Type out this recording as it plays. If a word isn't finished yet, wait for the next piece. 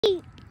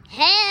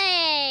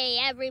Hey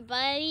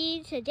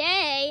everybody,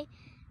 today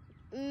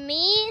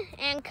me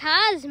and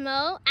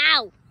Cosmo,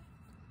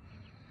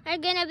 are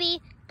gonna be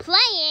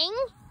playing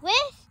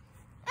with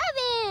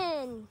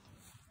Evan.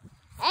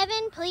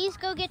 Evan, please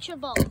go get your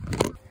bowl.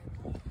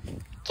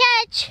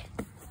 Catch.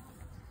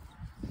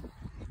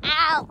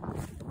 Ow.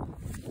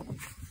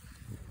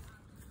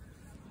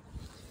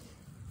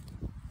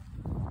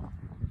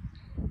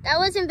 That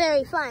wasn't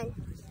very fun.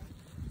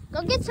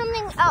 Go get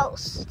something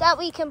else that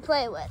we can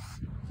play with.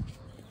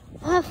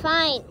 Oh,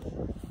 fine.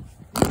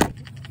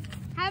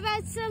 How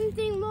about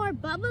something more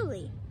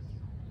bubbly?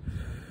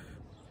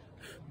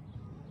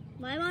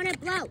 Why won't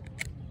it blow?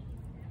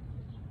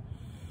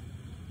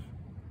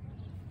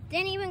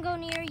 Didn't even go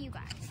near you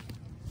guys.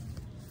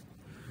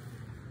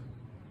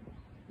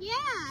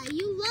 Yeah,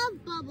 you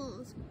love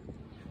bubbles.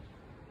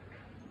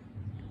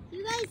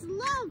 You guys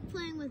love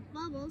playing with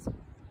bubbles.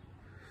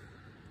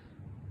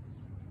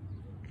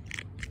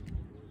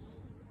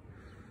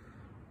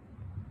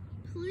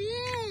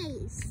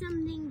 Please,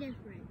 something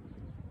different.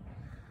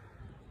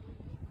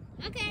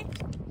 Okay.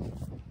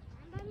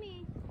 How about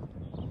me?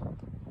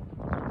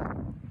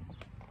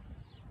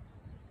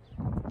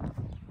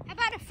 How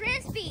about a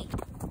frisbee?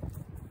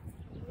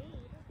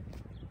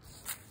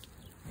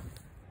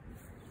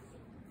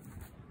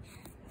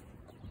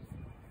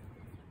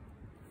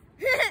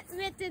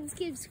 Mittens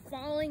keeps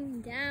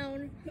falling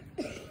down.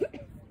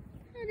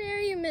 How dare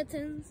you,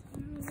 Mittens?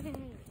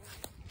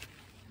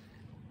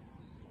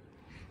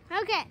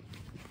 Okay.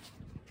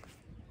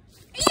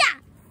 Yeah.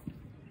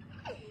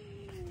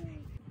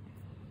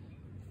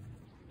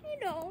 You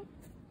know.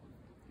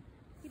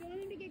 You don't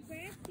want him to get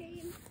grass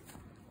stains.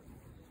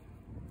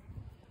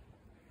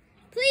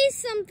 Please,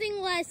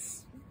 something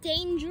less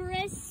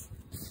dangerous.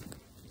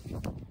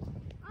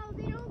 Oh,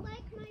 they don't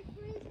like my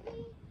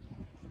frisbee?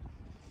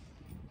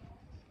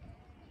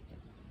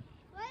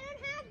 Well, I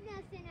don't have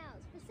nothing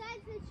else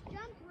besides this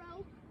jump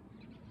rope.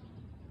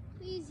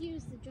 Please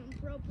use the jump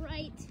rope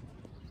right.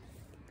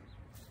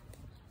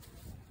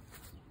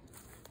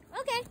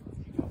 Okay.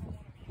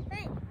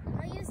 Fine.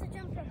 I'll use the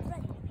jump rope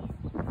right.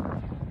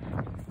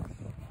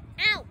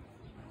 Ow!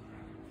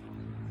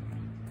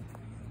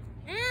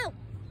 Ow!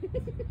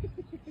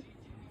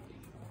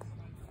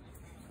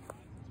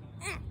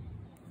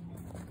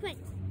 Quick.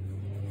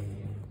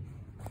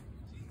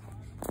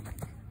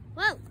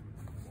 Whoa.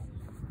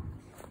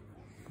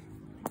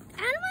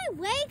 Out of my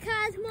way,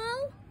 Cosmo.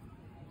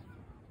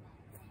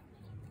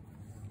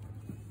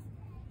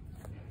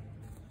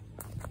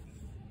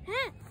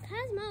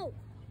 Cosmo.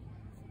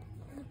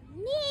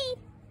 Need.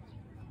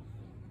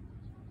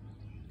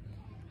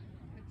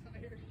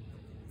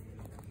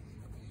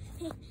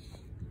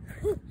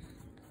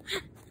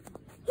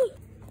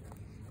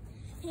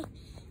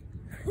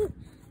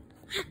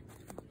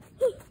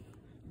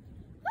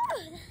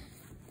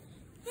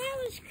 That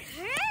was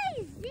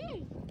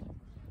crazy.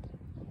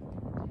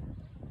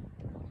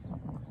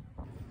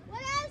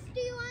 What else do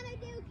you want to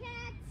do,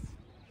 cats?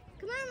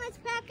 Come on, let's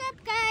pack up,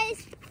 guys.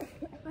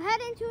 We're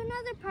heading to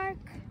another park.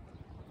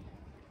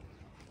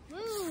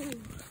 Whoa,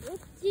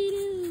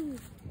 whoop-de-doo.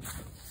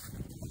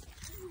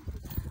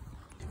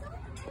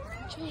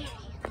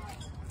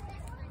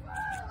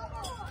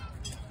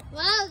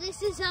 Wow,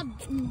 this is a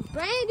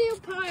brand new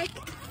park,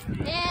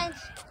 and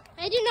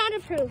I do not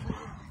approve.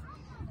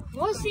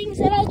 Most things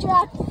that I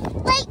drop.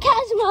 Wait,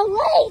 Cosmo,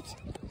 wait!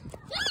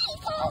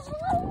 Wait,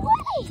 Cosmo,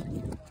 wait!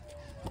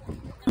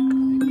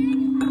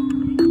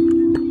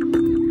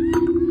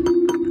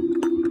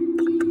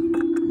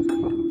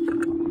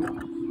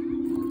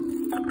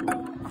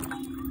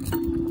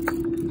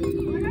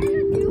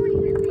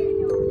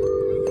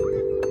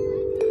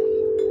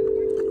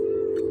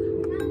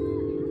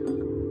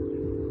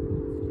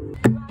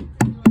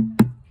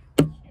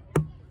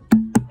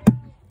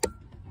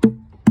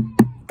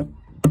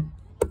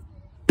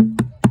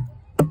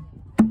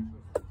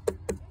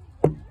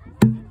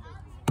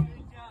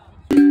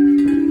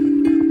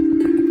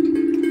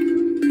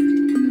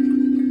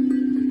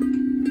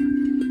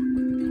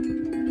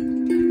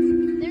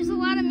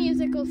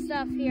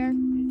 Stuff here.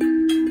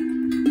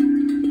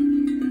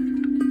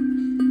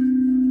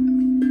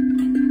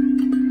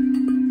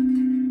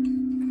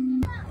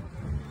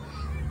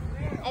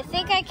 I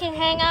think I can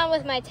hang on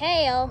with my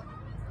tail.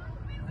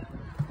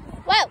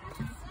 Whoa!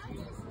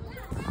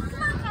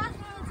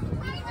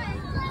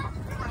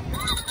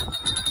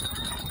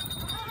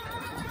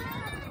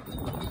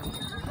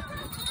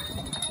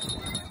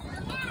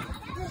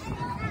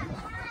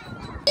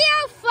 See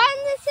how fun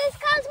this is,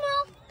 Cosmo?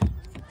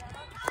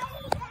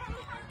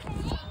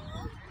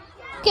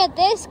 Look at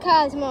this,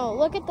 Cosmo.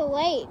 Look at the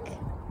lake.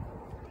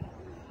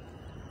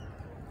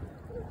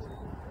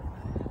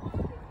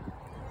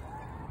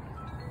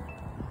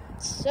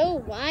 It's so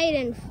wide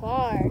and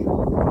far.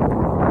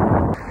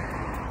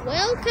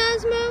 Well,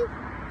 Cosmo,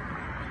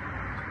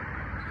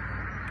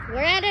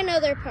 we're at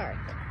another park.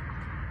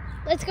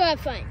 Let's go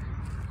have fun.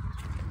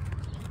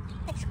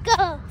 Let's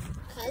go.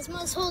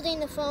 Cosmo's holding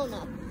the phone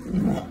up.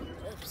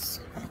 Oops.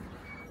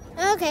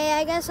 Okay,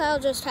 I guess I'll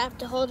just have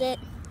to hold it.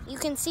 you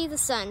can see the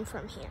sun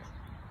from here.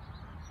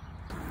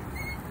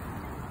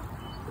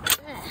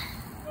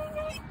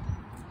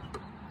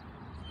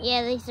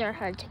 Yeah, these are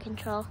hard to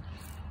control.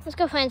 Let's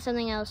go find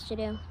something else to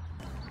do.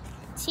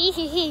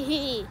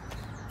 Tee-hee-hee-hee.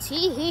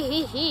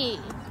 Tee-hee-hee-hee.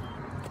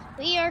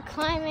 We are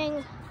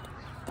climbing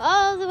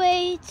all the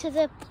way to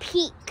the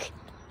peak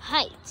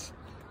height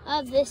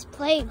of this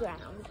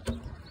playground.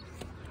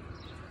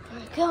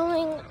 We're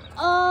going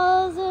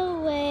all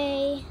the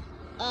way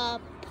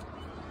up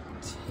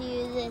to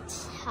the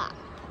top.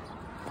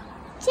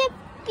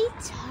 Tippy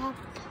top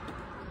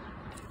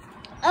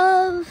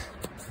of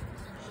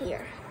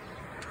here.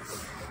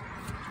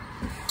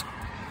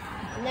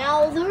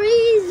 Now the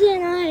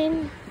reason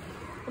I'm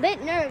a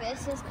bit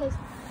nervous is because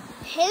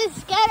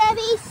it's gonna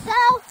be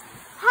so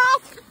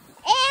hot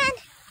and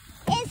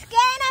it's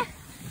gonna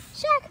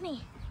shock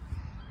me.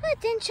 But it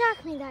didn't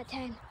shock me that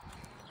time.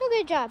 Oh,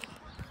 good job.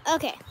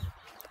 Okay.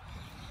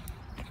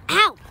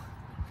 Ow!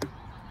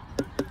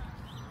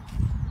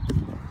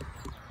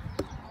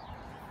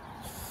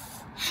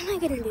 How am I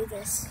gonna do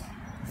this?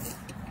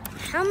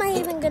 How am I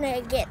even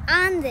gonna get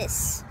on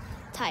this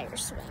tire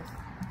swing?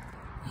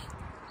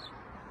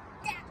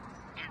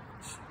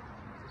 Ouch.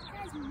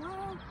 That's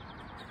more.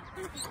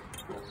 Okay.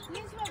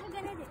 Here's what we're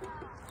gonna do.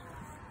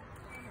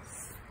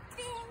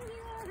 Spin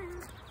you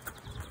around.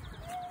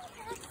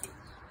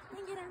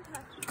 And get on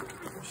top.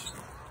 Ouch.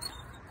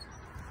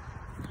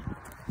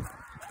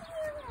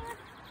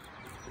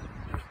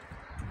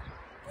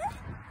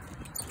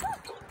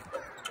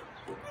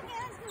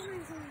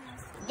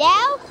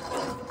 Now,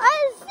 a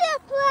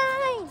zip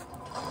line.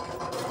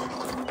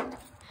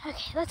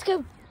 Okay, let's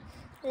go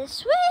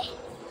this way.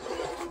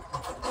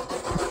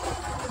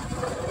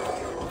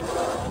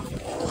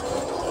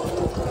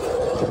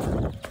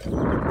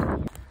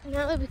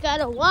 Now we've got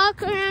to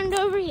walk around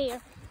over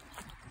here.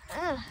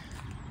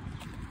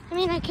 I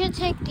mean, I could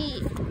take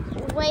the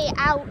way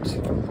out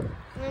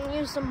and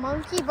use the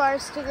monkey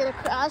bars to get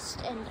across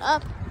and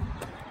up.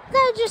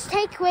 That would just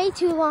take way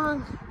too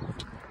long.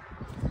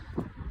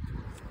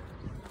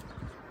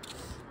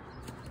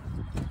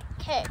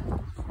 Okay.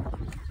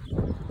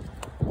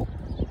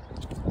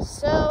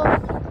 So, I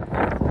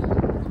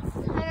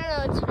don't know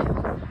what to do.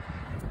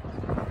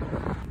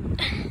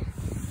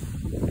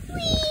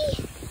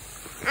 Whee!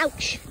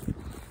 Ouch.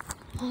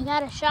 I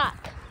got a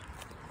shock.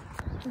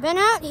 I've been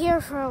out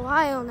here for a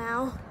while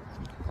now.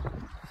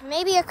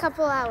 Maybe a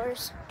couple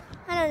hours.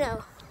 I don't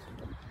know.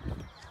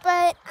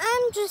 But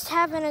I'm just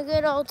having a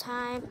good old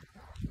time.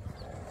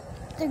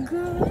 The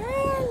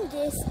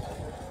grandest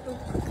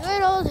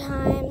good old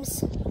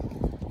times.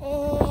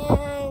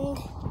 And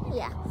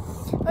yeah,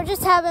 we're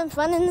just having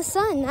fun in the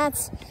sun.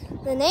 That's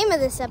the name of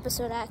this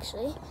episode,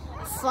 actually.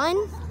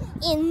 Fun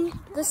in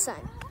the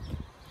sun.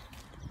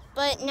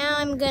 But now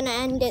I'm gonna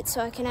end it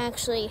so I can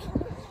actually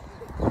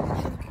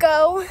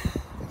go.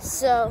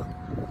 So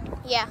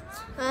yeah,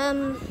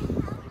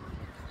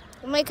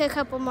 we'll make a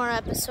couple more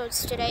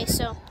episodes today.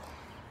 So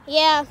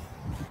yeah,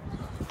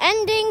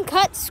 ending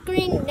cut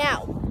screen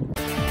now.